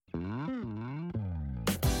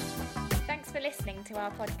Thanks for listening to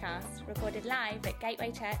our podcast, recorded live at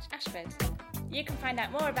Gateway Church, Ashford. You can find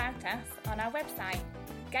out more about us on our website,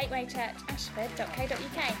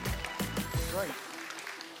 gatewaychurchashford.co.uk. Great.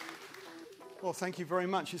 Well, thank you very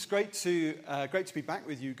much. It's great to be back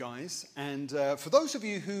with you guys. And for those of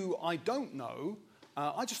you who I don't know,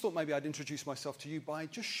 I just thought maybe I'd introduce myself to you by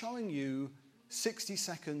just showing you 60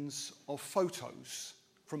 seconds of photos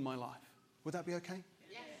from my life. Would that be okay?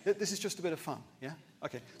 Yes. This is just a bit of fun, yeah?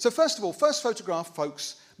 Okay. So first of all, first photograph,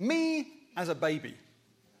 folks, me as a baby.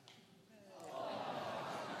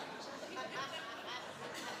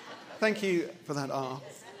 Thank you for that, R.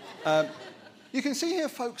 You can see here,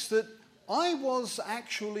 folks, that I was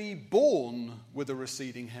actually born with a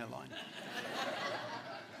receding hairline.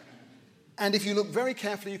 And if you look very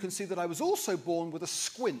carefully, you can see that I was also born with a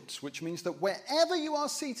squint, which means that wherever you are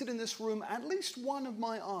seated in this room, at least one of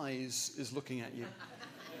my eyes is looking at you.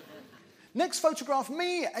 Next photograph,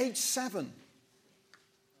 me, age 7.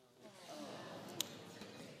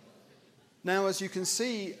 Now, as you can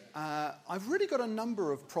see, I've really got a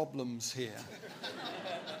number of problems here.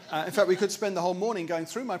 In fact, we could spend the whole morning going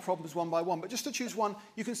through my problems one by one, but just to choose one,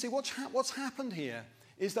 you can see what's happened here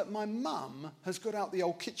is that my mum has got out the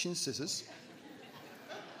old kitchen scissors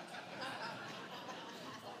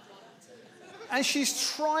and she's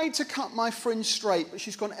tried to cut my fringe straight, but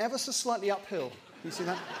she's gone ever so slightly uphill. You see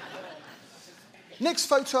that? Next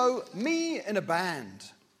photo, me in a band.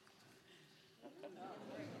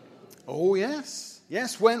 Oh, yes.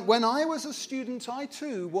 Yes, when I was a student, I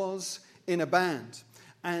too was in a band.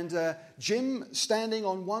 And Jim standing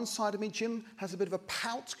on one side of me, Jim has a bit of a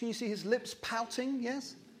pout. Can you see his lips pouting?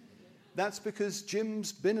 Yes? That's because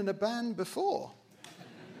Jim's been in a band before.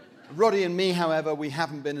 Roddy and me, however, we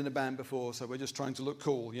haven't been in a band before, so we're just trying to look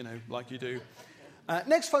cool, like you do.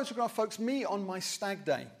 Next photograph, folks, me on my stag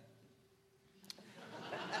day.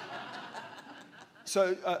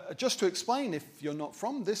 So just to explain, if you're not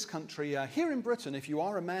from this country, here in Britain, if you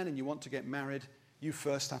are a man and you want to get married, you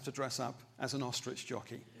first have to dress up as an ostrich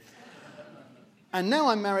jockey. And now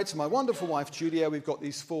I'm married to my wonderful wife, Julia. We've got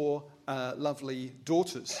these 4 lovely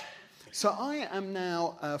daughters. So I am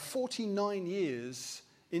now 49 years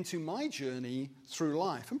into my journey through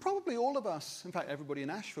life. And probably all of us, in fact, everybody in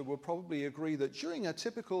Ashford will probably agree that during a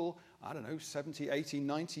typical, 70, 80,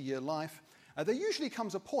 90-year life, there usually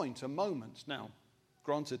comes a point, a moment. Now,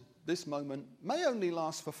 granted, this moment may only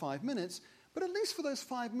last for 5 minutes, but at least for those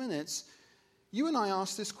 5 minutes, you and I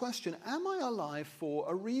ask this question: am I alive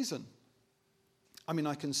for a reason? I mean,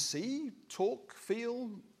 I can see, talk, feel,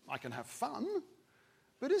 I can have fun,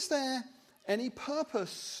 but is there any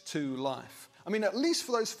purpose to life? I mean, at least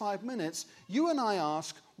for those 5 minutes, you and I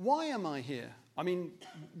ask, why am I here? I mean,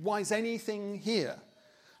 why is anything here?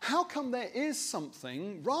 How come there is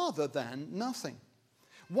something rather than nothing?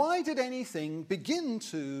 Why did anything begin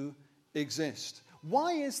to exist?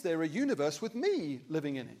 Why is there a universe with me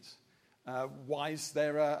living in it? Why is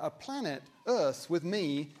there a planet, Earth, with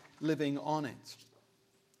me living on it?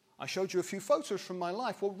 I showed you a few photos from my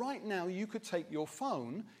life. Well, right now, you could take your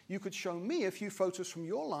phone, you could show me a few photos from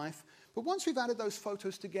your life, but once we've added those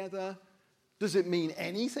photos together, does it mean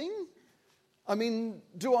anything? I mean,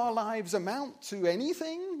 do our lives amount to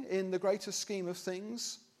anything in the greater scheme of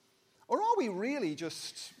things? Or are we really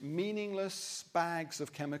just meaningless bags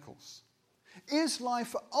of chemicals? Is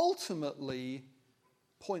life ultimately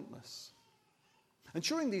pointless? And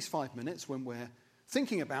during these 5 minutes, when we're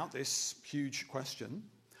thinking about this huge question,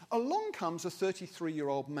 along comes a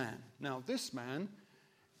 33-year-old man. Now, this man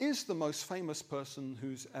is the most famous person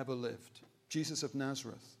who's ever lived, Jesus of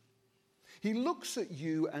Nazareth. He looks at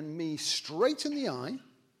you and me straight in the eye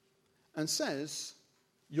and says,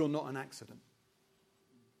 "You're not an accident.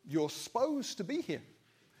 You're supposed to be here.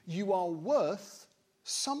 You are worth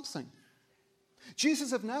something."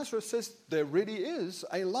 Jesus of Nazareth says there really is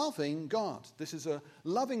a loving God. This is a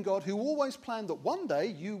loving God who always planned that one day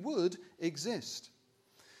you would exist.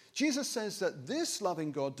 Jesus says that this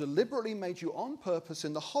loving God deliberately made you on purpose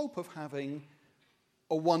in the hope of having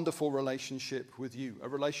a wonderful relationship with you. A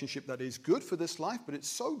relationship that is good for this life, but it's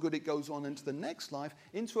so good it goes on into the next life,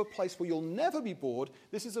 into a place where you'll never be bored.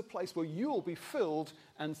 This is a place where you'll be filled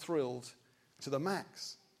and thrilled to the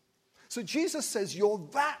max. So Jesus says you're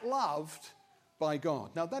that loved by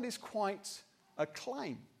God. Now that is quite a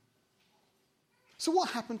claim. So what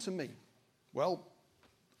happened to me? Well,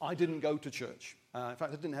 I didn't go to church. In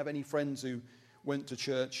fact, I didn't have any friends who went to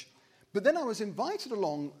church. But then I was invited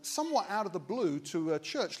along somewhat out of the blue to a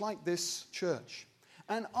church like this church.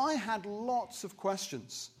 And I had lots of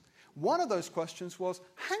questions. One of those questions was,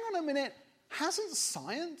 hang on a minute, hasn't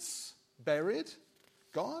science buried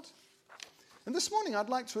God? And this morning I'd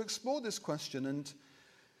like to explore this question and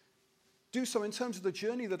do so in terms of the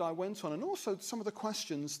journey that I went on and also some of the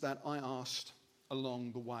questions that I asked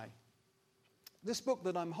along the way. This book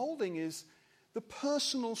that I'm holding is the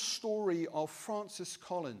personal story of Francis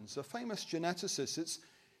Collins, a famous geneticist. It's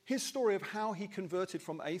his story of how he converted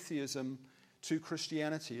from atheism to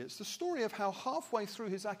Christianity. It's the story of how halfway through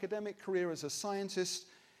his academic career as a scientist,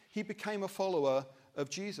 he became a follower of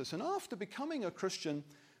Jesus. And after becoming a Christian,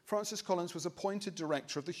 Francis Collins was appointed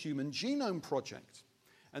director of the Human Genome Project.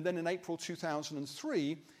 And then in April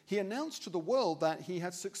 2003, he announced to the world that he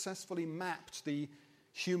had successfully mapped the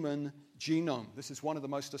human genome. This is one of the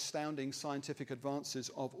most astounding scientific advances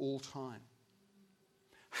of all time.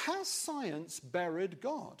 Has science buried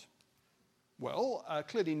God? Well,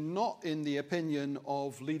 clearly not in the opinion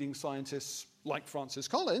of leading scientists like Francis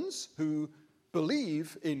Collins, who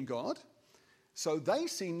believe in God. So they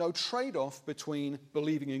see no trade-off between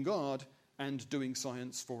believing in God and doing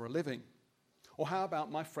science for a living. Or how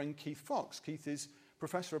about my friend Keith Fox? Keith is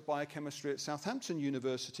professor of biochemistry at Southampton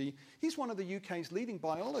University. He's one of the UK's leading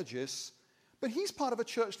biologists, but he's part of a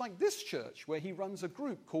church like this church, where he runs a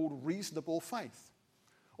group called Reasonable Faith.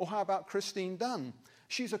 Or how about Christine Dunn?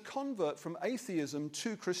 She's a convert from atheism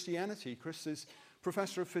to Christianity. Chris is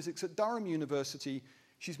professor of physics at Durham University.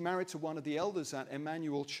 She's married to one of the elders at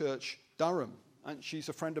Emmanuel Church, Durham, and she's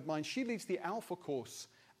a friend of mine. She leads the Alpha course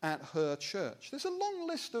at her church. There's a long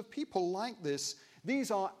list of people like this.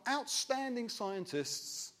 These are outstanding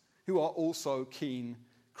scientists who are also keen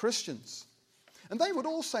Christians. And they would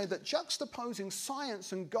all say that juxtaposing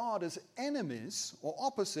science and God as enemies or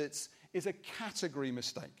opposites is a category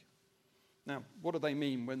mistake. Now, what do they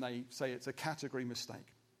mean when they say it's a category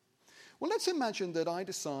mistake? Well, let's imagine that I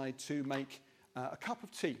decide to make a cup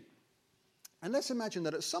of tea. And let's imagine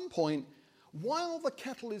that at some point, while the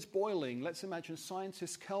kettle is boiling, let's imagine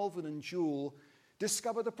scientists Kelvin and Joule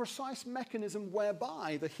discover the precise mechanism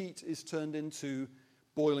whereby the heat is turned into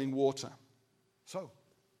boiling water. So,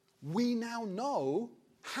 we now know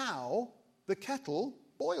how the kettle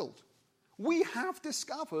boiled. We have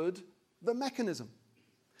discovered the mechanism.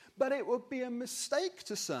 But it would be a mistake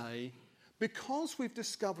to say, because we've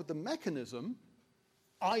discovered the mechanism,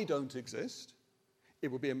 I don't exist.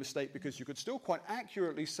 It would be a mistake because you could still quite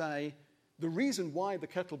accurately say, the reason why the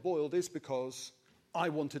kettle boiled is because I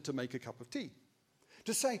wanted to make a cup of tea.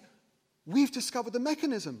 To say, we've discovered the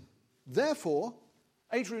mechanism, therefore,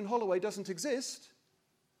 Adrian Holloway doesn't exist,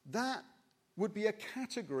 that would be a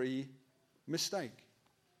category mistake.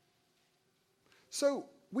 So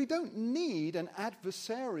we don't need an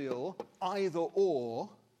adversarial either-or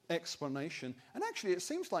explanation. And actually, it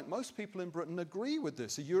seems like most people in Britain agree with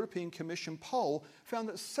this. A European Commission poll found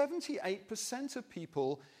that 78% of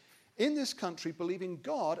people in this country believe in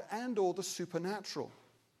God and or the supernatural.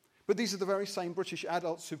 But these are the very same British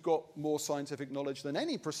adults who've got more scientific knowledge than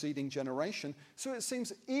any preceding generation. So it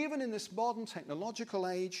seems even in this modern technological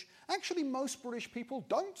age, actually most British people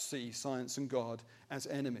don't see science and God as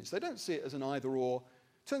enemies. They don't see it as an either-or.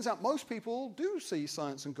 Turns out most people do see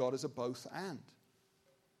science and God as a both-and.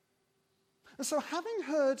 And so having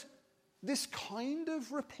heard this kind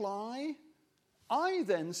of reply, I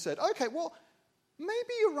then said, okay, well,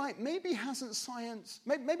 maybe you're right. Maybe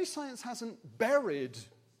science hasn't buried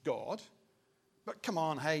God. But come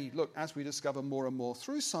on, hey, look, as we discover more and more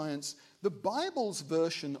through science, the Bible's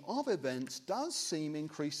version of events does seem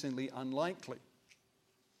increasingly unlikely.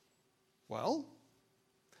 Well,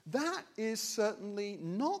 that is certainly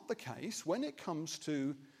not the case when it comes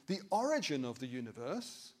to the origin of the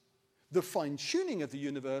universe, the fine-tuning of the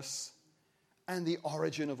universe, and the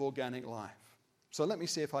origin of organic life. So let me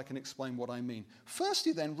see if I can explain what I mean.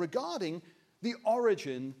 Firstly then, regarding the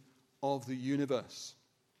origin of the universe.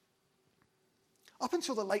 Up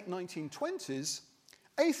until the late 1920s,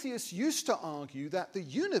 atheists used to argue that the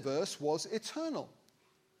universe was eternal.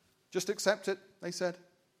 Just accept it, they said.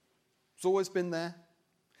 It's always been there.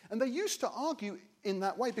 And they used to argue in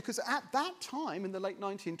that way because at that time, in the late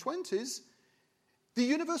 1920s, the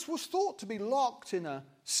universe was thought to be locked in a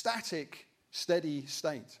static, steady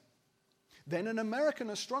state. Then an American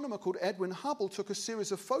astronomer called Edwin Hubble took a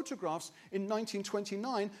series of photographs in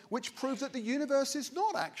 1929 which proved that the universe is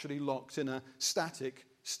not actually locked in a static,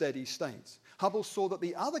 steady state. Hubble saw that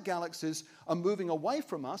the other galaxies are moving away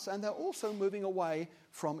from us and they're also moving away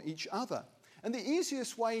from each other. And the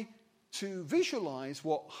easiest way to visualize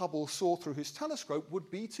what Hubble saw through his telescope would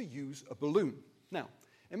be to use a balloon. Now,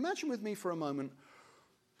 imagine with me for a moment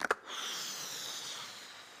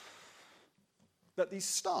that these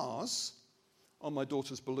stars on my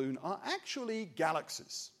daughter's balloon are actually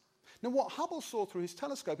galaxies. Now, what Hubble saw through his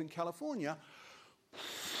telescope in California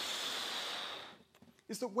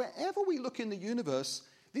is that wherever we look in the universe,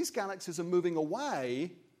 these galaxies are moving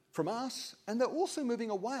away from us, and they're also moving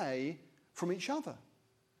away from each other.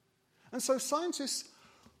 And so scientists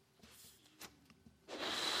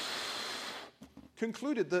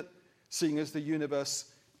concluded that, seeing as the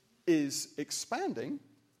universe is expanding,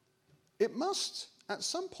 it must, at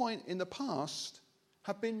some point in the past,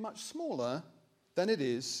 have been much smaller than it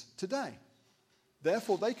is today.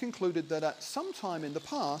 Therefore, they concluded that at some time in the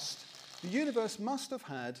past, the universe must have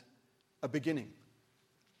had a beginning.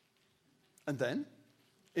 And then,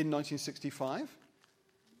 in 1965,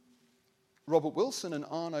 Robert Wilson and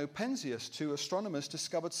Arno Penzias, two astronomers,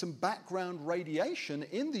 discovered some background radiation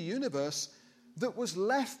in the universe that was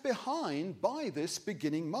left behind by this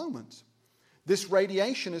beginning moment. This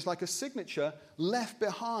radiation is like a signature left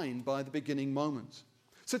behind by the beginning moment.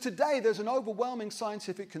 So today there's an overwhelming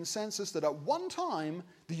scientific consensus that at one time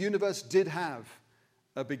the universe did have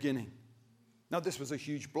a beginning. Now this was a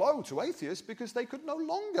huge blow to atheists because they could no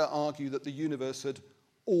longer argue that the universe had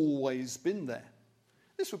always been there.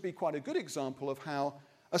 This would be quite a good example of how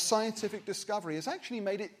a scientific discovery has actually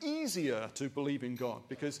made it easier to believe in God,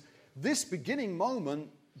 because this beginning moment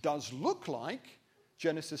does look like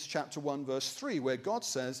Genesis chapter 1 verse 3, where God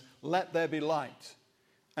says, "Let there be light."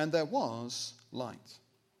 And there was light.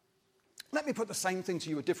 Let me put the same thing to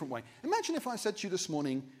you a different way. Imagine if I said to you this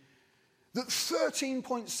morning that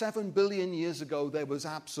 13.7 billion years ago there was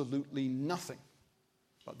absolutely nothing.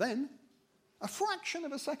 But then, a fraction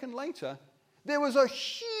of a second later, there was a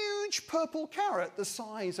huge purple carrot the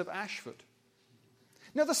size of Ashford.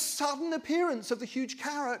 Now, the sudden appearance of the huge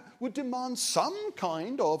carrot would demand some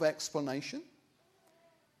kind of explanation.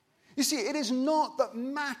 You see, it is not that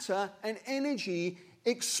matter and energy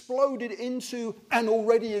exploded into an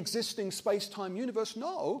already existing space-time universe.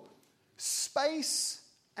 No, space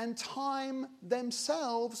and time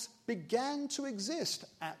themselves began to exist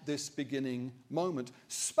at this beginning moment.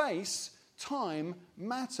 Space, time,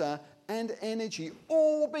 matter, and energy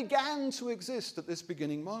all began to exist at this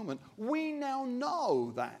beginning moment. We now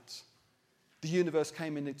know that the universe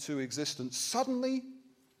came into existence suddenly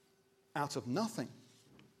out of nothing.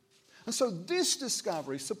 And so this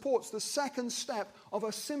discovery supports the second step of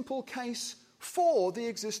a simple case for the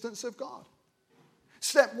existence of God.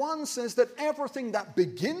 Step one says that everything that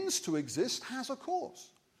begins to exist has a cause.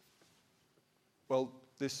 Well,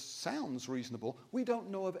 this sounds reasonable. We don't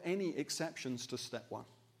know of any exceptions to step one.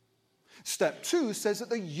 Step two says that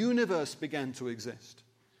the universe began to exist.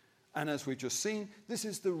 And as we've just seen, this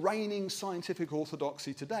is the reigning scientific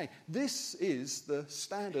orthodoxy today. This is the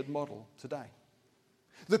standard model today.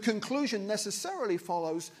 The conclusion necessarily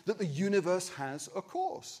follows that the universe has a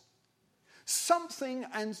cause. Something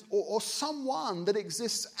or someone that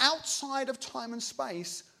exists outside of time and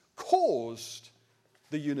space caused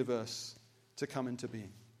the universe to come into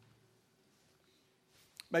being.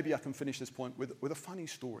 Maybe I can finish this point with a funny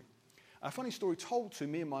story. A funny story told to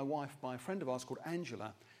me and my wife by a friend of ours called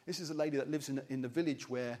Angela. This is a lady that lives in the village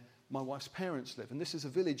where my wife's parents live. And this is a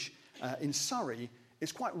village in Surrey.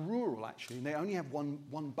 It's quite rural, actually, and they only have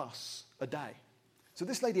one bus a day. So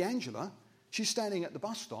this lady, Angela, she's standing at the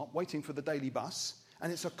bus stop waiting for the daily bus,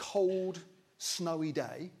 and it's a cold, snowy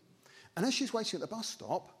day. And as she's waiting at the bus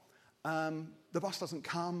stop, the bus doesn't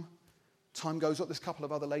come. Time goes up. There's a couple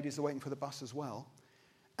of other ladies that are waiting for the bus as well.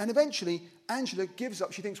 And eventually, Angela gives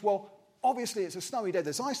up. She thinks, well, obviously it's a snowy day.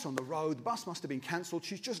 There's ice on the road. The bus must have been cancelled.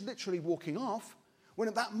 She's just literally walking off when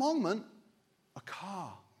at that moment, a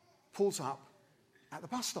car pulls up at the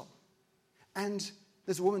bus stop. And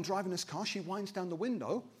there's a woman driving this car. She winds down the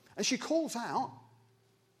window and she calls out,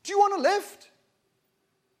 "Do you want a lift?"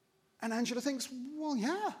 And Angela thinks, well,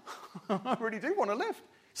 yeah, I really do want a lift.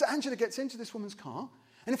 So Angela gets into this woman's car.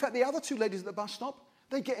 And in fact, the other two ladies at the bus stop,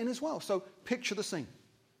 they get in as well. So picture the scene.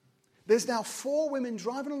 There's now 4 women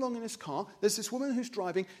driving along in this car. There's this woman who's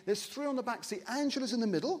driving. There's 3 on the back seat. Angela's in the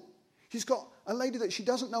middle. She's got a lady that she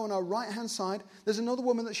doesn't know on her right-hand side. There's another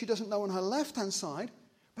woman that she doesn't know on her left-hand side.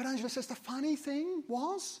 But Angela says the funny thing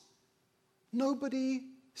was nobody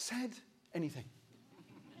said anything.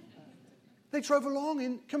 They drove along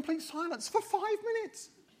in complete silence for 5 minutes.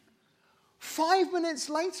 5 minutes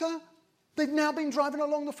later, they've now been driving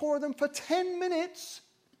along, the 4 of them, for 10 minutes.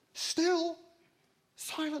 Still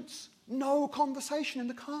silence. No conversation in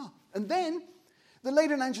the car. And then the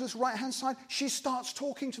lady on Angela's right-hand side, she starts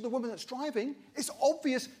talking to the woman that's driving. It's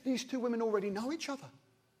obvious these 2 women already know each other.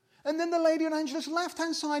 And then the lady on Angela's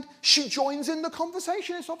left-hand side, she joins in the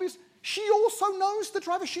conversation. It's obvious. She also knows the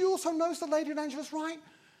driver. She also knows the lady on Angela's right.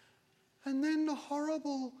 And then the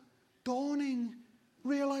horrible, dawning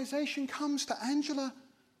realization comes to Angela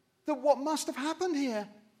that what must have happened here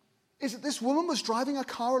is that this woman was driving a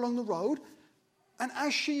car along the road, and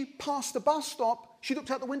as she passed the bus stop, she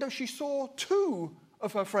looked out the window, she saw two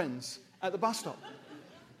of her friends at the bus stop.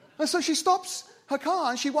 And so she stops her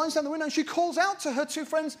car and she winds down the window and she calls out to her two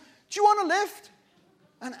friends, "Do you want a lift?"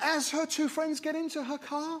 And as her two friends get into her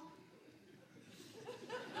car,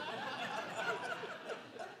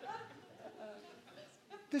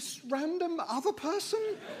 this random other person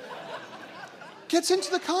gets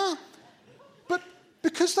into the car. But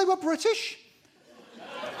because they were British,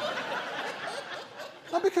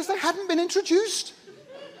 and because they hadn't been introduced,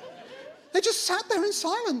 they just sat there in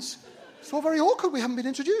silence. It's all very awkward, we haven't been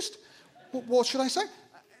introduced. What should I say?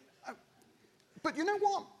 But you know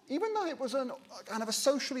what? Even though it was a kind of a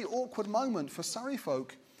socially awkward moment for Surrey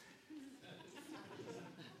folk,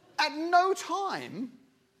 at no time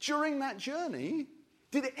during that journey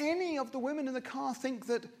did any of the women in the car think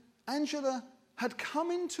that Angela had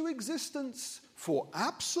come into existence for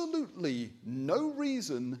absolutely no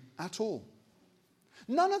reason at all.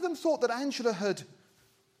 None of them thought that Angela had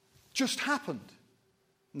just happened.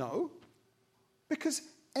 No, because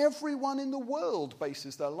everyone in the world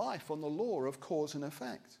bases their life on the law of cause and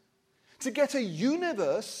effect. To get a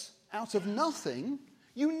universe out of nothing,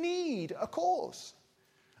 you need a cause.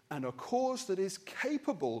 And a cause that is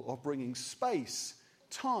capable of bringing space,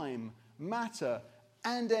 time, matter,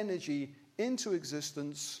 and energy into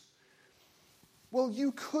existence. Well,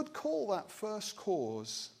 you could call that first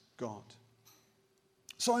cause God.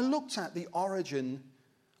 So I looked at the origin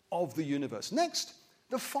of the universe. Next,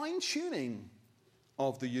 the fine-tuning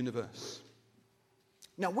of the universe.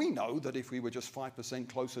 Now, we know that if we were just 5%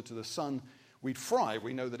 closer to the sun, we'd fry.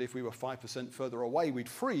 We know that if we were 5% further away, we'd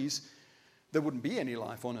freeze. There wouldn't be any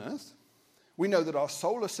life on Earth. We know that our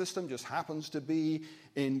solar system just happens to be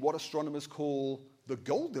in what astronomers call the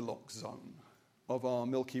Goldilocks zone of our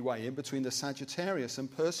Milky Way, in between the Sagittarius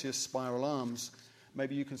and Perseus spiral arms.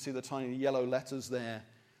 Maybe you can see the tiny yellow letters there,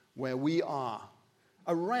 where we are.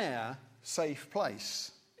 A rare, safe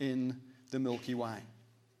place in the Milky Way.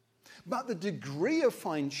 But the degree of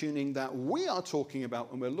fine-tuning that we are talking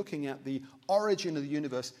about when we're looking at the origin of the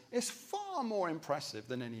universe is far more impressive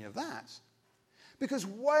than any of that. Because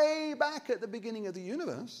way back at the beginning of the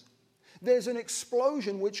universe, there's an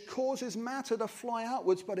explosion which causes matter to fly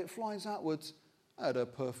outwards, but it flies outwards at a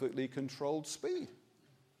perfectly controlled speed.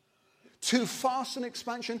 Too fast an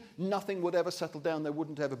expansion, nothing would ever settle down, there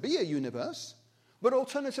wouldn't ever be a universe. But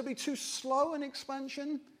alternatively, too slow an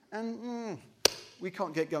expansion, and we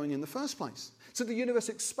can't get going in the first place. So the universe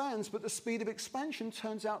expands, but the speed of expansion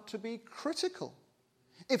turns out to be critical.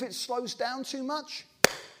 If it slows down too much,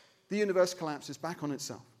 the universe collapses back on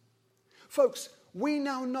itself. Folks, we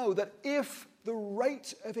now know that if the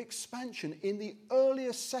rate of expansion in the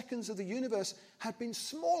earliest seconds of the universe had been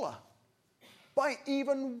smaller by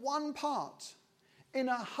even 1 part in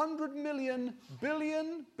 100 million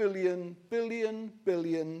billion,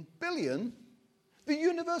 the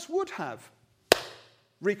universe would have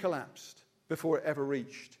recollapsed before it ever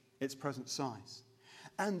reached its present size.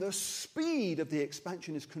 And the speed of the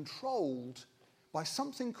expansion is controlled by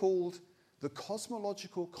something called the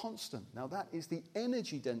cosmological constant. Now, that is the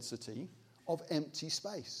energy density of empty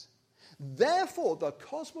space. Therefore, the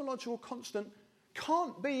cosmological constant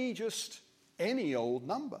can't be just any old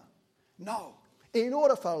number. No. In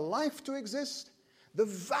order for life to exist, the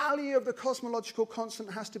value of the cosmological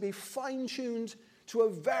constant has to be fine-tuned to a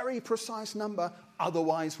very precise number,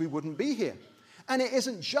 otherwise we wouldn't be here. And it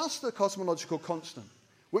isn't just the cosmological constant,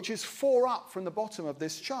 which is 4 up from the bottom of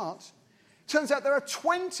this chart. Turns out there are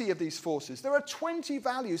 20 of these forces. There are 20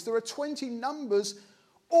 values. There are 20 numbers.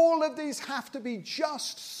 All of these have to be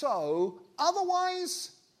just so.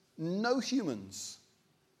 Otherwise, no humans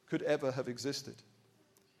could ever have existed.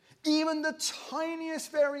 Even the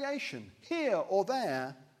tiniest variation here or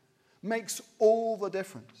there makes all the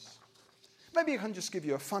difference. Maybe I can just give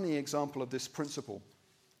you a funny example of this principle.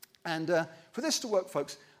 And for this to work,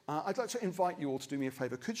 folks, I'd like to invite you all to do me a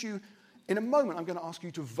favor. Could you, in a moment, I'm going to ask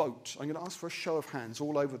you to vote. I'm going to ask for a show of hands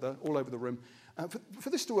all over the room. For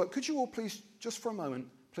this to work, could you all please, just for a moment,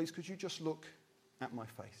 please, could you just look at my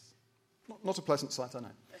face? Not a pleasant sight, I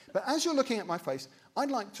know. But as you're looking at my face,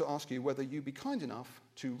 I'd like to ask you whether you'd be kind enough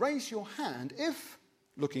to raise your hand if,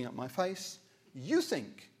 looking at my face, you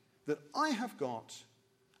think that I have got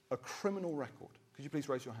a criminal record. Could you please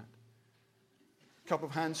raise your hand? A couple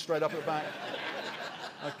of hands straight up at the back.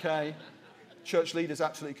 Okay. Church leaders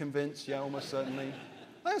absolutely convinced. Yeah, almost certainly.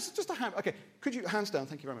 That's just a hand. Okay. Could you, hands down,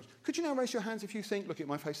 thank you very much. Could you now raise your hands if you think, looking at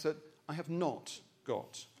my face, that I have not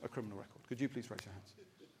got a criminal record? Could you please raise your hands?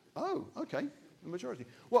 Oh, okay. The majority.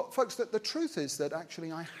 Well, folks, the truth is that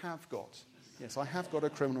actually I have got Yes, I have got a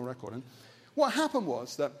criminal record. And what happened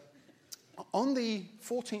was that on the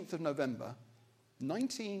 14th of November,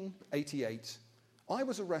 1988, I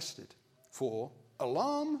was arrested for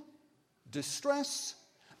alarm, distress,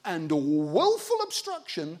 and willful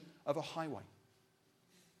obstruction of a highway.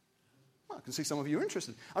 Well, I can see some of you are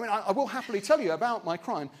interested. I mean, I will happily tell you about my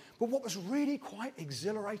crime, but what was really quite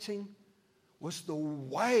exhilarating was the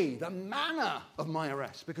way, the manner of my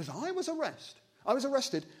arrest, because I was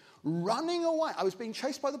arrested running away. I was being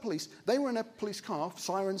chased by the police. They were in a police car,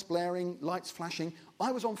 sirens blaring, lights flashing.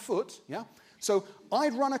 I was on foot, yeah? So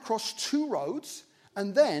I'd run across 2 roads,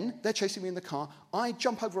 and then they're chasing me in the car. I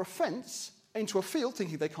jump over a fence into a field,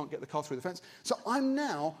 thinking they can't get the car through the fence. So I'm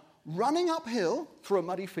now running uphill through a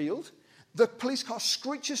muddy field. The police car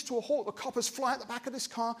screeches to a halt. The coppers fly at the back of this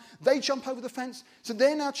car. They jump over the fence. So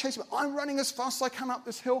they're now chasing me. I'm running as fast as I can up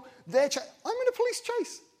this hill. I'm in a police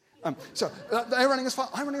chase. They're running as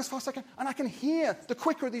fast. I'm running as fast as I can. And I can hear the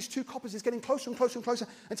quicker of these 2 coppers is getting closer and closer and closer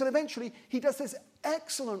until eventually he does this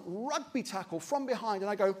excellent rugby tackle from behind. And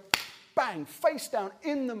I go, bang, face down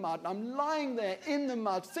in the mud. And I'm lying there in the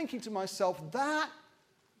mud thinking to myself, that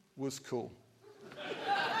was cool.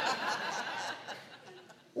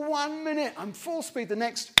 1 minute, I'm full speed. The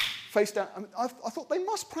next, face down. I thought they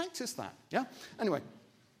must practice that. Yeah. Anyway,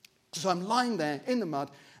 so I'm lying there in the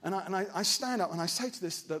mud, and I stand up and I say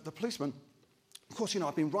to the policeman, of course,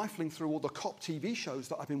 I've been rifling through all the cop TV shows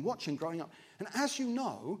that I've been watching growing up, and as you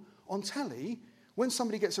know, on telly, when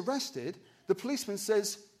somebody gets arrested, the policeman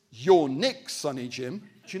says, "You're Nick, Sonny Jim."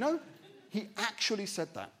 Do you know? He actually said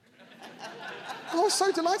that. I was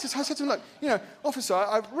so delighted. I said to him, look, officer,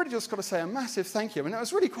 I've really just got to say a massive thank you. I mean, it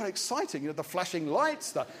was really quite exciting. The flashing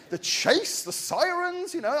lights, the chase, the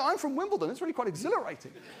sirens. I'm from Wimbledon. It's really quite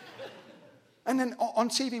exhilarating. And then on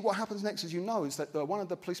TV, what happens next, as you know, is that one of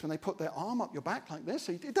the policemen, they put their arm up your back like this.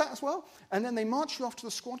 So he did that as well. And then they march you off to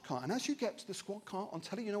the squad car. And as you get to the squad car, on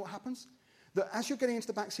telly, you know what happens? That as you're getting into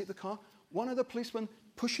the back seat of the car, one of the policemen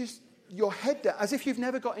pushes your head down, as if you've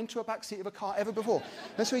never got into a back seat of a car ever before.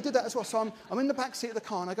 And so he did that as well. So I'm in the back seat of the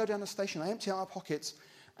car, and I go down the station, I empty out my pockets,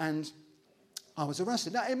 and I was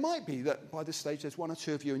arrested. Now, it might be that by this stage there's 1 or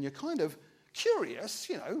 2 of you, and you're kind of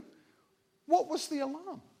curious, what was the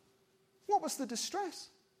alarm? What was the distress?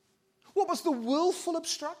 What was the willful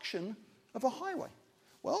obstruction of a highway?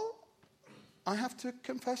 Well, I have to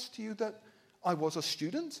confess to you that I was a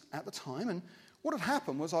student at the time, and what had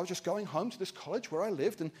happened was I was just going home to this college where I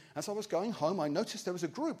lived, and as I was going home, I noticed there was a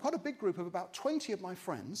group, quite a big group of about 20 of my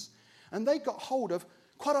friends, and they got hold of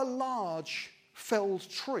quite a large felled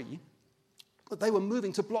tree that they were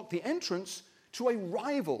moving to block the entrance to a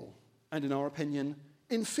rival, and in our opinion,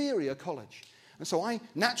 inferior college. And so I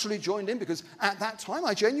naturally joined in because at that time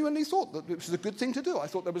I genuinely thought that it was a good thing to do. I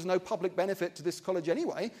thought there was no public benefit to this college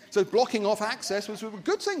anyway, so blocking off access was a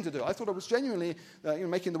good thing to do. I thought I was genuinely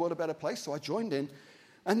making the world a better place, so I joined in.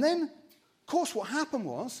 And then, of course, what happened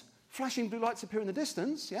was, flashing blue lights appear in the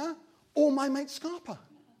distance, yeah? All my mates scarper.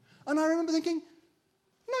 And I remember thinking,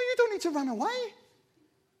 no, you don't need to run away.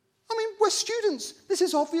 I mean, we're students. This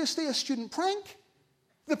is obviously a student prank.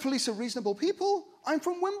 The police are reasonable people. I'm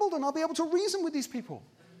from Wimbledon. I'll be able to reason with these people.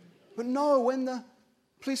 But no, when the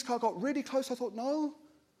police car got really close, I thought, no,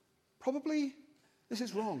 probably this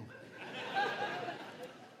is wrong.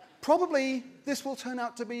 Probably this will turn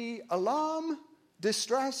out to be alarm,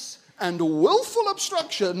 distress, and willful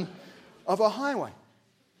obstruction of a highway.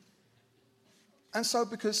 And so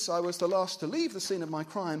because I was the last to leave the scene of my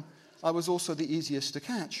crime, I was also the easiest to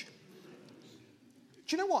catch.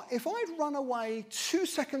 Do you know what? If I'd run away 2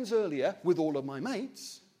 seconds earlier with all of my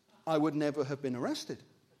mates, I would never have been arrested.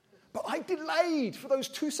 But I delayed for those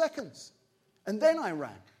 2 seconds, and then I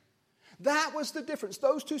ran. That was the difference.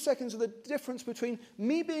 Those 2 seconds are the difference between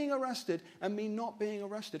me being arrested and me not being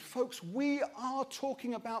arrested. Folks, we are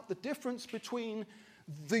talking about the difference between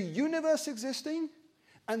the universe existing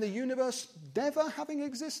and the universe never having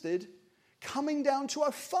existed, coming down to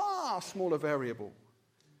a far smaller variable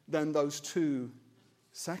than those 2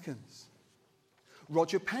 seconds.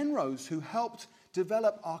 Roger Penrose, who helped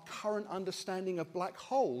develop our current understanding of black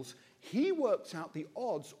holes, he worked out the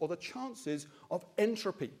odds or the chances of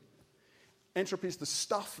entropy. Entropy is the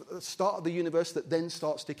stuff at the start of the universe that then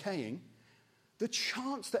starts decaying. The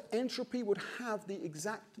chance that entropy would have the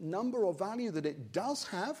exact number or value that it does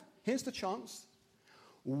have, here's the chance: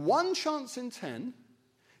 1 chance in 10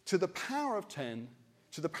 to the power of 10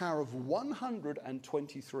 to the power of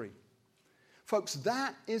 123. Folks,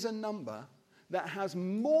 that is a number that has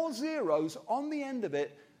more zeros on the end of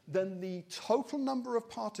it than the total number of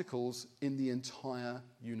particles in the entire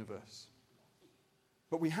universe.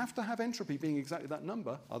 But we have to have entropy being exactly that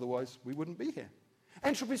number, otherwise we wouldn't be here.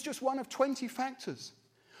 Entropy is just one of 20 factors.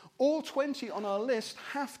 All 20 on our list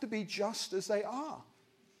have to be just as they are.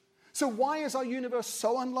 So why is our universe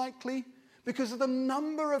so unlikely? Because of the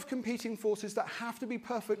number of competing forces that have to be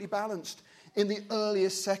perfectly balanced in the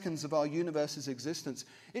earliest seconds of our universe's existence.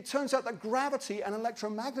 It turns out that gravity and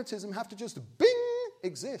electromagnetism have to just bing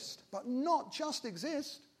exist, but not just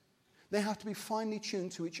exist. They have to be finely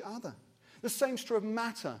tuned to each other. The same's true of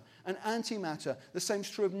matter and antimatter. The same's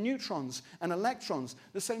true of neutrons and electrons.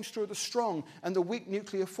 The same's true of the strong and the weak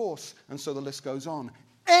nuclear force. And so the list goes on.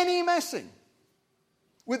 Any messing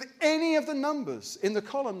with any of the numbers in the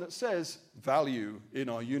column that says value in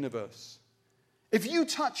our universe, if you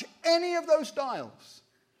touch any of those dials,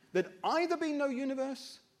 there'd either be no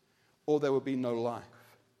universe or there would be no life.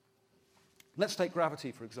 Let's take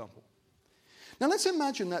gravity, for example. Now let's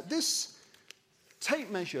imagine that this tape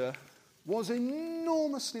measure was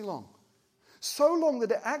enormously long. So long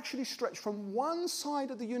that it actually stretched from one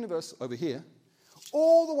side of the universe over here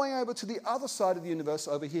all the way over to the other side of the universe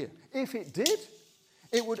over here. If it did,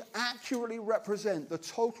 it would accurately represent the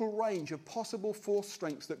total range of possible force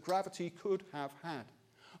strengths that gravity could have had.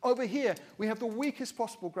 Over here, we have the weakest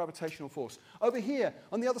possible gravitational force. Over here,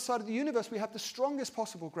 on the other side of the universe, we have the strongest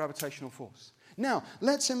possible gravitational force. Now,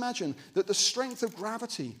 let's imagine that the strength of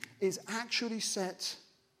gravity is actually set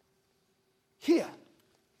here.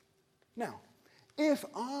 Now, if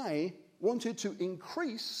I wanted to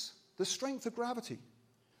increase the strength of gravity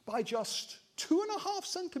by just 2.5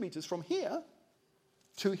 centimeters from here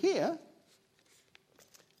to here,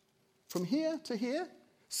 from here to here,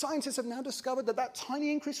 scientists have now discovered that that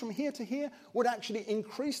tiny increase from here to here would actually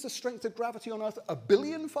increase the strength of gravity on Earth 1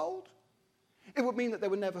 billion-fold. It would mean that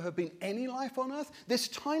there would never have been any life on Earth. This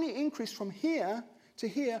tiny increase from here to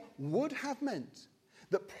here would have meant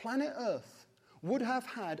that planet Earth would have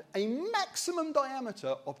had a maximum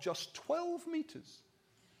diameter of just 12 meters.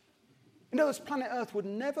 In other words, planet Earth would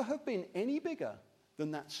never have been any bigger than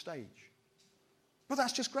that stage. But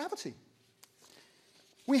that's just gravity.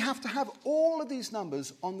 We have to have all of these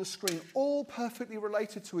numbers on the screen, all perfectly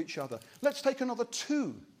related to each other. Let's take another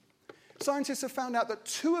 2. Scientists have found out that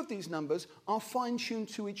 2 of these numbers are fine-tuned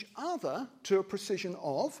to each other to a precision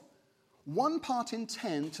of 1 part in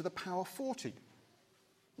 10 to the power 40.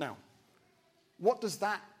 Now, what does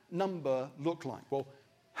that number look like? Well,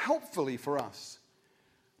 helpfully for us,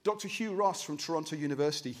 Dr. Hugh Ross from Toronto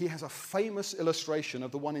University, he has a famous illustration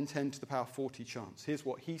of the 1 in 10 to the power 40 chance. Here's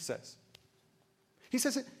what he says. He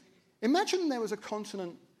says, imagine there was a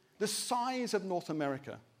continent the size of North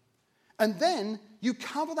America, and then you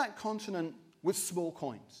cover that continent with small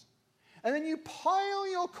coins. And then you pile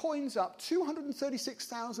your coins up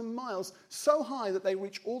 236,000 miles so high that they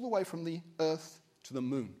reach all the way from the Earth to the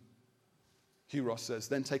moon. Hugh Ross says,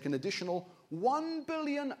 then take an additional 1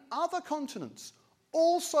 billion other continents,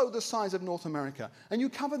 also the size of North America, and you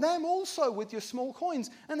cover them also with your small coins.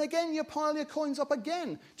 And again, you pile your coins up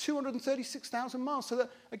again, 236,000 miles, so that,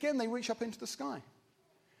 again, they reach up into the sky.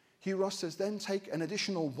 Hugh Ross says, then take an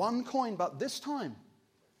additional 1 coin, but this time,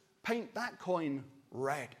 paint that coin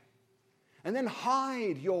red. And then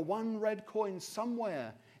hide your 1 red coin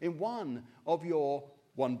somewhere in one of your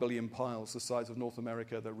 1 billion piles the size of North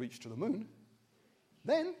America that reach to the moon.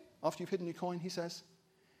 Then, after you've hidden your coin, he says,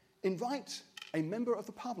 invite a member of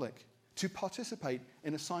the public to participate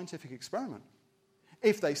in a scientific experiment.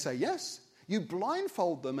 If they say yes, you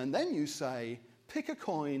blindfold them and then you say, pick a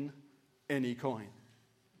coin, any coin.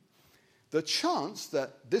 The chance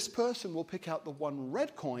that this person will pick out the 1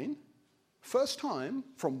 red coin first time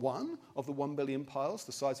from one of the 1 billion piles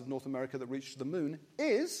the size of North America that reach to the moon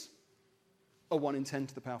is a 1 in 10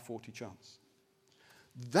 to the power 40 chance.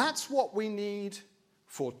 That's what we need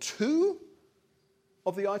for 2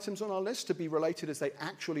 of the items on our list to be related as they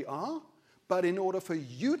actually are. But in order for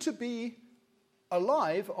you to be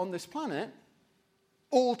alive on this planet,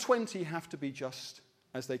 all 20 have to be just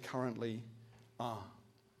as they currently are.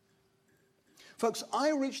 Folks, I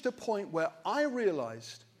reached a point where I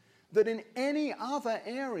realized that in any other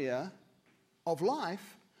area of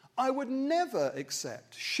life, I would never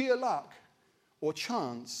accept sheer luck or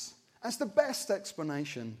chance as the best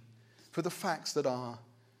explanation for the facts that are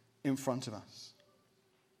in front of us.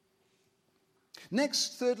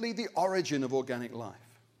 Next, thirdly, the origin of organic life.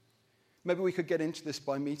 Maybe we could get into this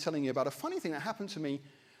by me telling you about a funny thing that happened to me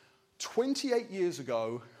 28 years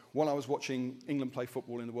ago while I was watching England play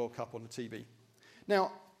football in the World Cup on the TV.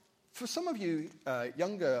 Now, for some of you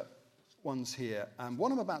younger ones here,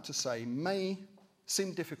 what I'm about to say may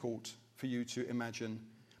seem difficult for you to imagine,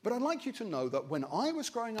 but I'd like you to know that when I was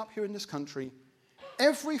growing up here in this country,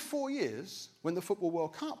 every 4 years, when the Football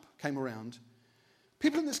World Cup came around,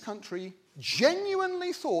 people in this country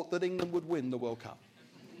genuinely thought that England would win the World Cup.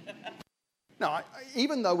 Now,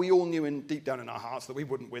 even though we all knew deep down in our hearts that we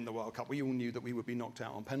wouldn't win the World Cup, we all knew that we would be knocked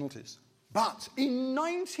out on penalties. But in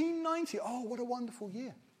 1990, oh, what a wonderful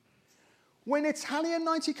year. When Italian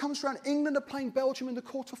 90 comes around, England are playing Belgium in the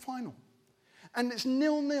quarter-final. And it's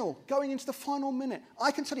 0-0 going into the final minute. I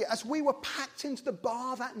can tell you, as we were packed into the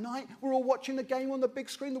bar that night, we're all watching the game on the big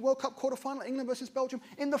screen, the World Cup quarter-final, England versus Belgium.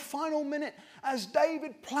 In the final minute, as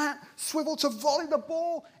David Platt swiveled to volley the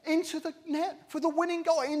ball into the net for the winning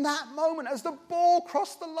goal, in that moment, as the ball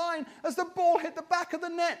crossed the line, as the ball hit the back of the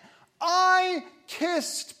net, I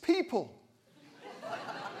kissed people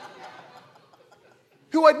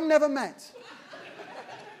who I'd never met.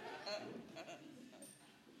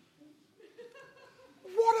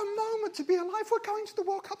 What a moment to be alive. We're going to the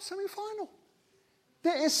World Cup semi-final.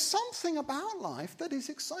 There is something about life that is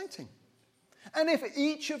exciting. And if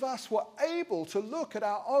each of us were able to look at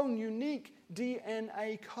our own unique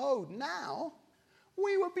DNA code now,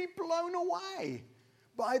 we would be blown away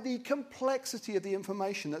by the complexity of the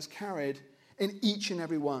information that's carried in each and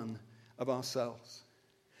every one of our cells.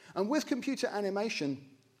 And with computer animation,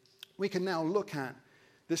 we can now look at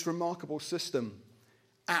this remarkable system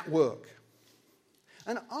at work.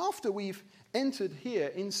 And after we've entered here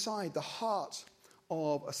inside the heart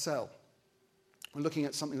of a cell, we're looking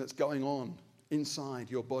at something that's going on inside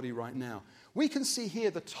your body right now. We can see here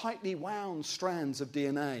the tightly wound strands of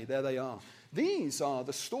DNA. There they are. These are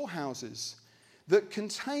the storehouses that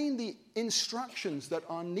contain the instructions that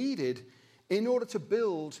are needed in order to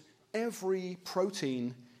build every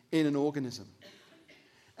protein in an organism.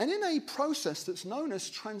 And in a process that's known as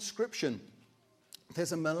transcription,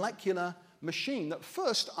 there's a molecular machine that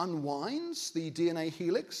first unwinds the DNA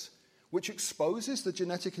helix, which exposes the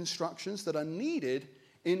genetic instructions that are needed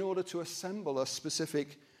in order to assemble a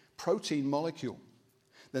specific protein molecule.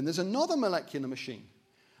 Then there's another molecular machine,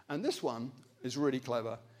 and this one is really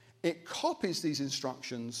clever. It copies these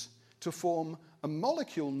instructions to form a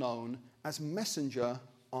molecule known as messenger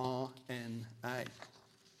RNA.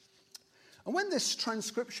 And when this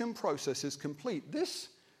transcription process is complete, this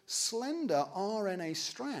slender RNA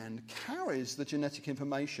strand carries the genetic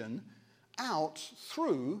information out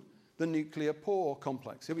through the nuclear pore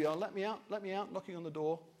complex. Here we are, let me out, knocking on the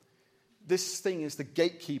door. This thing is the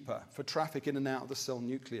gatekeeper for traffic in and out of the cell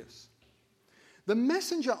nucleus. The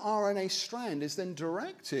messenger RNA strand is then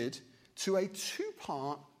directed to a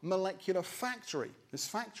two-part molecular factory. This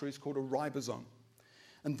factory is called a ribosome.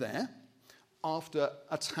 And there, after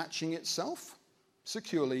attaching itself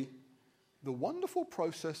securely, the wonderful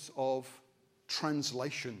process of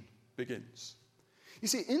translation begins. You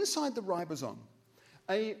see, inside the ribosome,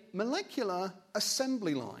 a molecular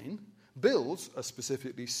assembly line builds a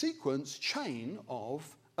specifically sequenced chain of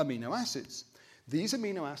amino acids. These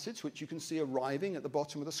amino acids, which you can see arriving at the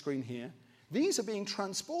bottom of the screen here, these are being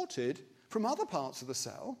transported from other parts of the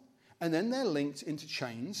cell, and then they're linked into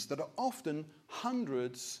chains that are often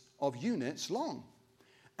hundreds of units long.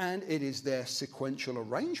 And it is their sequential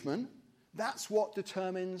arrangement that's what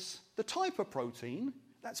determines the type of protein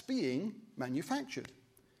that's being manufactured.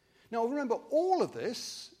 Now remember, all of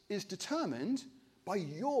this is determined by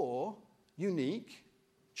your unique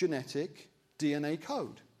genetic DNA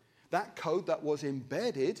code. That code that was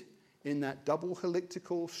embedded in that double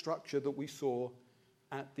helical structure that we saw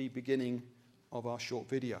at the beginning of our short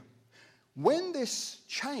video. When this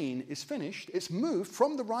chain is finished, it's moved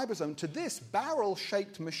from the ribosome to this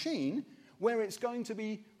barrel-shaped machine where it's going to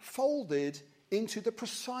be folded into the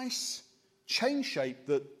precise chain shape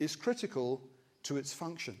that is critical to its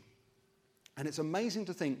function. And it's amazing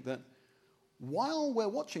to think that while we're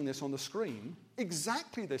watching this on the screen,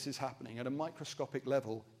 exactly this is happening at a microscopic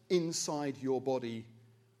level inside your body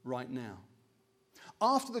right now.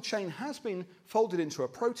 After the chain has been folded into a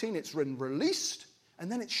protein, it's been released,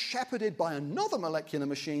 and then it's shepherded by another molecular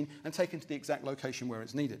machine and taken to the exact location where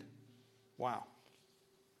it's needed. Wow.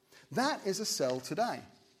 That is a cell today.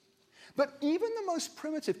 But even the most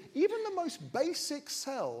primitive, even the most basic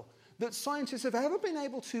cell that scientists have ever been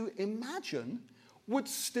able to imagine would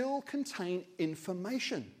still contain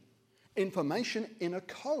information. Information in a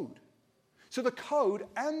code. So the code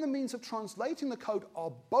and the means of translating the code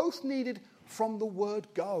are both needed from the word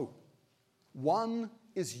go. One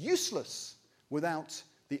is useless without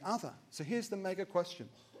the other. So here's the mega question.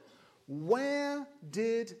 Where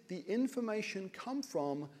did the information come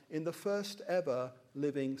from in the first ever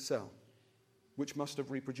living cell, which must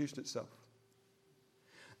have reproduced itself?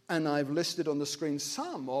 And I've listed on the screen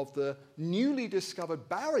some of the newly discovered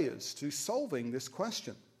barriers to solving this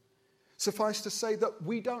question. Suffice to say that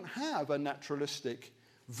we don't have a naturalistic,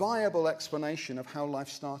 viable explanation of how life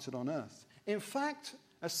started on Earth. In fact,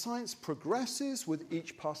 as science progresses with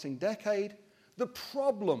each passing decade, the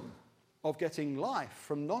problem of getting life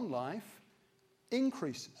from non-life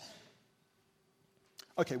increases.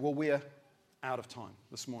 Okay, well, we're out of time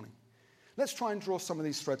this morning. Let's try and draw some of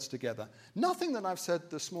these threads together. Nothing that I've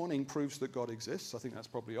said this morning proves that God exists. I think that's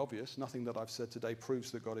probably obvious. Nothing that I've said today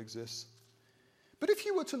proves that God exists. But if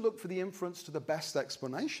you were to look for the inference to the best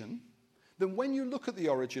explanation, then when you look at the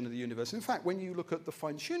origin of the universe, in fact, when you look at the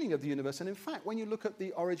fine-tuning of the universe, and in fact, when you look at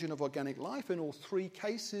the origin of organic life in all three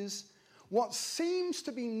cases, what seems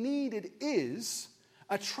to be needed is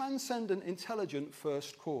a transcendent, intelligent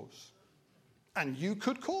first cause. And you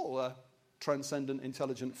could call a transcendent,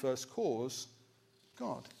 intelligent first cause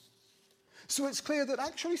God. So it's clear that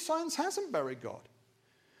actually science hasn't buried God.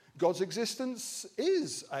 God's existence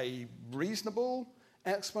is a reasonable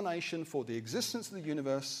explanation for the existence of the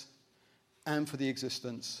universe and for the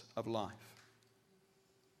existence of life.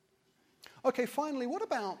 Okay, finally, what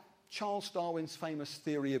about Charles Darwin's famous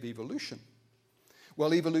theory of evolution?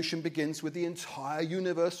 Well, evolution begins with the entire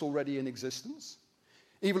universe already in existence.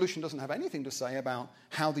 Evolution doesn't have anything to say about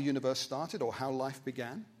how the universe started or how life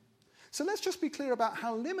began. So let's just be clear about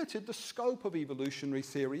how limited the scope of evolutionary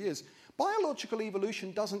theory is. Biological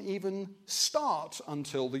evolution doesn't even start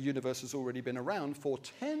until the universe has already been around for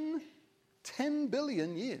 10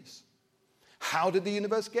 billion years. How did the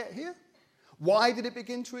universe get here? Why did it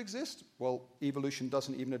begin to exist? Well, evolution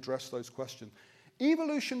doesn't even address those questions.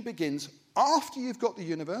 Evolution begins after you've got the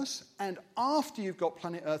universe and after you've got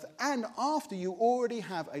planet Earth and after you already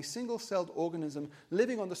have a single-celled organism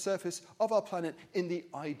living on the surface of our planet in the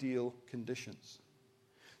ideal conditions.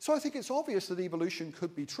 So I think it's obvious that evolution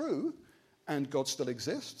could be true and God still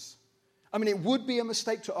exists. I mean, it would be a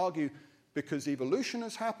mistake to argue because evolution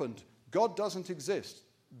has happened, God doesn't exist.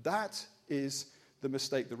 That is the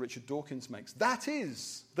mistake that Richard Dawkins makes. That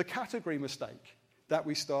is the category mistake that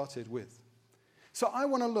we started with. So I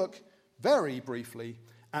want to look very briefly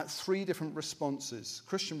at three different responses,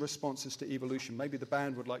 Christian responses to evolution. Maybe the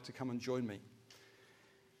band would like to come and join me.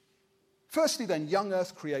 Firstly then, young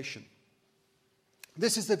Earth creation.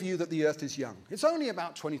 This is the view that the Earth is young. It's only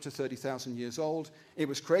about 20 to 30,000 years old. It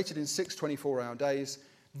was created in 6 24-hour days.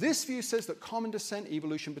 This view says that common descent,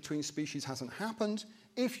 evolution between species hasn't happened.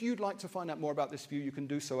 If you'd like to find out more about this view, you can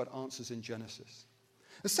do so at Answers in Genesis.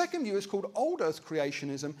 The second view is called Old Earth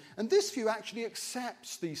creationism, and this view actually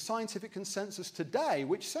accepts the scientific consensus today,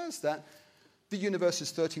 which says that the universe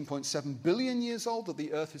is 13.7 billion years old, that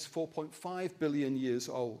the Earth is 4.5 billion years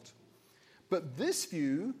old. But this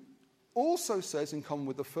view also says, in common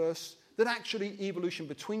with the first, that actually evolution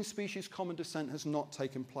between species, common descent, has not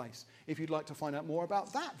taken place. If you'd like to find out more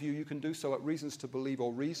about that view, you can do so at Reasons to Believe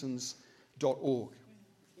or reasons.org.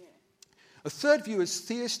 A third view is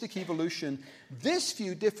theistic evolution. This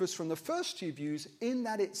view differs from the first two views in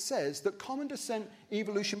that it says that common descent,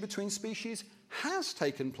 evolution between species, has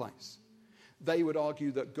taken place. They would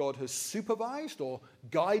argue that God has supervised or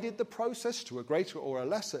guided the process to a greater or a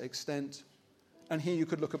lesser extent. And here you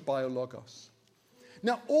could look at biologos.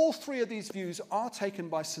 Now, all three of these views are taken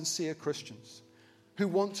by sincere Christians who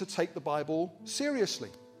want to take the Bible seriously.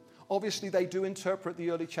 Obviously, they do interpret the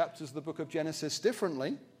early chapters of the book of Genesis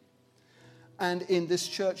differently. And in this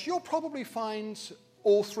church, you'll probably find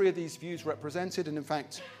all three of these views represented. And in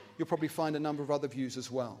fact, you'll probably find a number of other views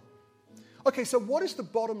as well. Okay, so what is the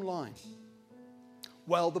bottom line?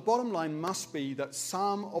 Well, the bottom line must be that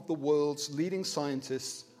some of the world's leading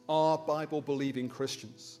scientists are Bible-believing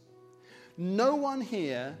Christians. No one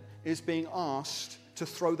here is being asked to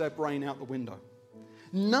throw their brain out the window.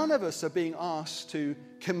 None of us are being asked to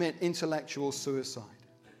commit intellectual suicide.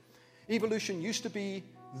 Evolution used to be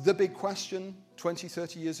the big question 20,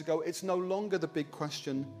 30 years ago. It's no longer the big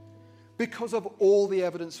question because of all the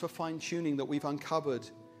evidence for fine-tuning that we've uncovered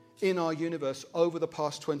in our universe over the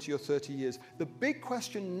past 20 or 30 years. The big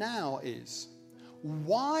question now is,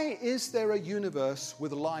 why is there a universe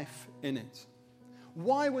with life in it?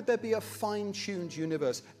 Why would there be a fine-tuned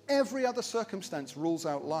universe? Every other circumstance rules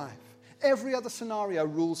out life. Every other scenario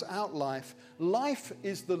rules out life. Life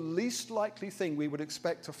is the least likely thing we would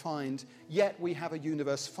expect to find, yet we have a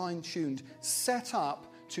universe fine-tuned, set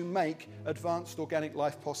up to make advanced organic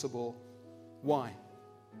life possible. Why?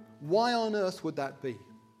 Why on earth would that be?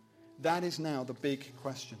 That is now the big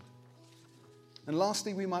question. And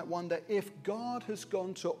lastly, we might wonder if God has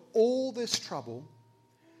gone to all this trouble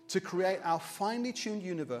to create our finely tuned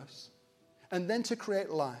universe and then to create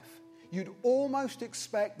life, you'd almost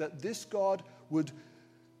expect that this God would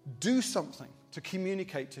do something to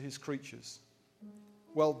communicate to his creatures.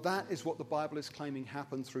 Well, that is what the Bible is claiming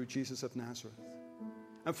happened through Jesus of Nazareth.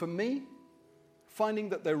 And for me, finding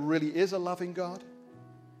that there really is a loving God,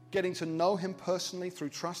 getting to know him personally through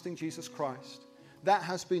trusting Jesus Christ, that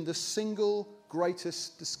has been the single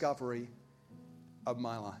greatest discovery of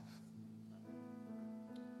my life.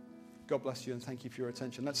 God bless you and thank you for your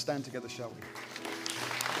attention. Let's stand together, shall we?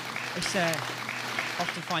 It's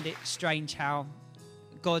often find it strange how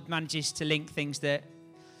God manages to link things that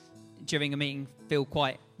during a meeting feel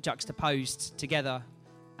quite juxtaposed together.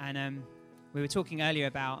 And we were talking earlier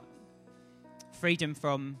about freedom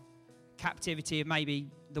from captivity of maybe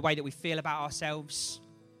the way that we feel about ourselves,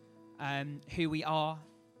 who we are.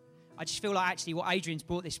 I just feel like actually what Adrian's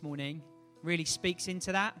brought this morning really speaks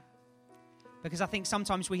into that, because I think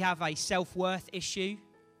sometimes we have a self-worth issue.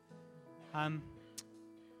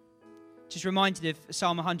 Just reminded of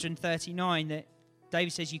Psalm 139 that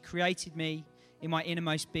David says, "You created me in my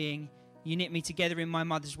innermost being. You knit me together in my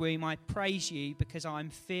mother's womb. I praise you because I am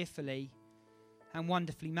fearfully and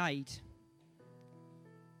wonderfully made."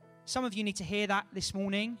 Some of you need to hear that this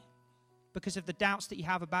morning because of the doubts that you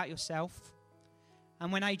have about yourself.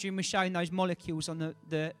 And when Adrian was showing those molecules on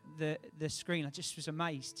the screen, I just was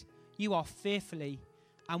amazed. You are fearfully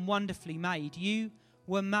and wonderfully made. You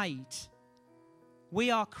were made. We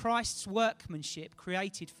are Christ's workmanship,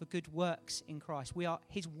 created for good works in Christ. We are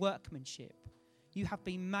his workmanship. You have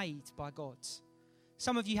been made by God.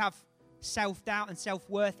 Some of you have self-doubt and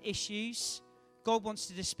self-worth issues. God wants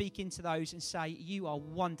to just speak into those and say, you are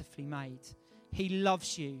wonderfully made. He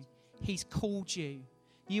loves you. He's called you.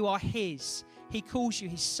 You are his. He calls you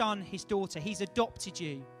his son, his daughter. He's adopted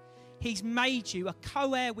you. He's made you a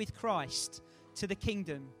co-heir with Christ to the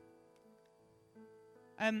kingdom.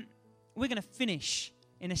 We're going to finish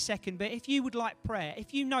in a second, but if you would like prayer,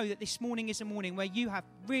 if you know that this morning is a morning where you have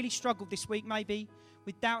really struggled this week, maybe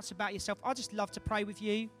with doubts about yourself, I'd just love to pray with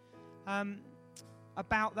you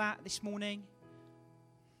about that this morning.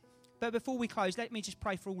 But before we close, let me just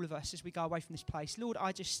pray for all of us as we go away from this place. Lord,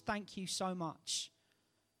 I just thank you so much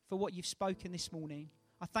for what you've spoken this morning.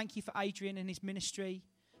 I thank you for Adrian and his ministry.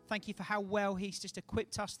 Thank you for how well he's just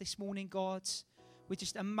equipped us this morning, God, with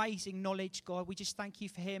just amazing knowledge, God. We just thank you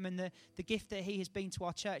for him and the gift that he has been to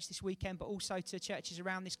our church this weekend, but also to churches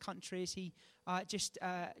around this country as he just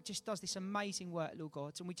does this amazing work, Lord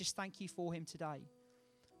God. And we just thank you for him today.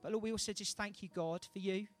 But Lord, we also just thank you, God, for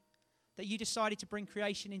you, that you decided to bring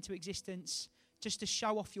creation into existence just to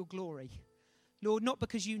show off your glory. Lord, not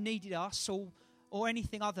because you needed us or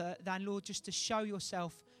anything other than, Lord, just to show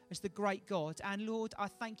yourself as the great God. And Lord, I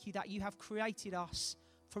thank you that you have created us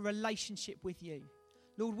for relationship with you.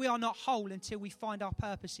 Lord, we are not whole until we find our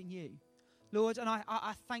purpose in you. Lord, and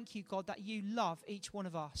I thank you, God, that you love each one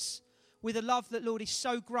of us with a love that, Lord, is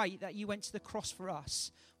so great that you went to the cross for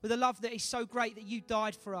us, with a love that is so great that you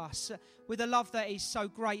died for us, with a love that is so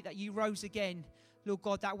great that you rose again, Lord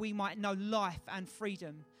God, that we might know life and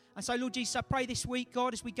freedom. And so, Lord Jesus, I pray this week,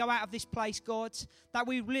 God, as we go out of this place, God, that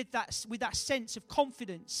we live with that sense of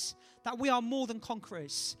confidence that we are more than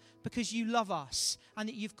conquerors because you love us and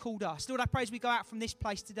that you've called us. Lord, I pray as we go out from this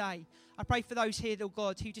place today, I pray for those here, Lord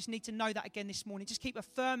God, who just need to know that again this morning. Just keep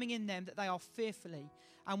affirming in them that they are fearfully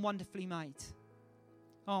and wonderfully made.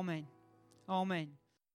 Amen. Amen.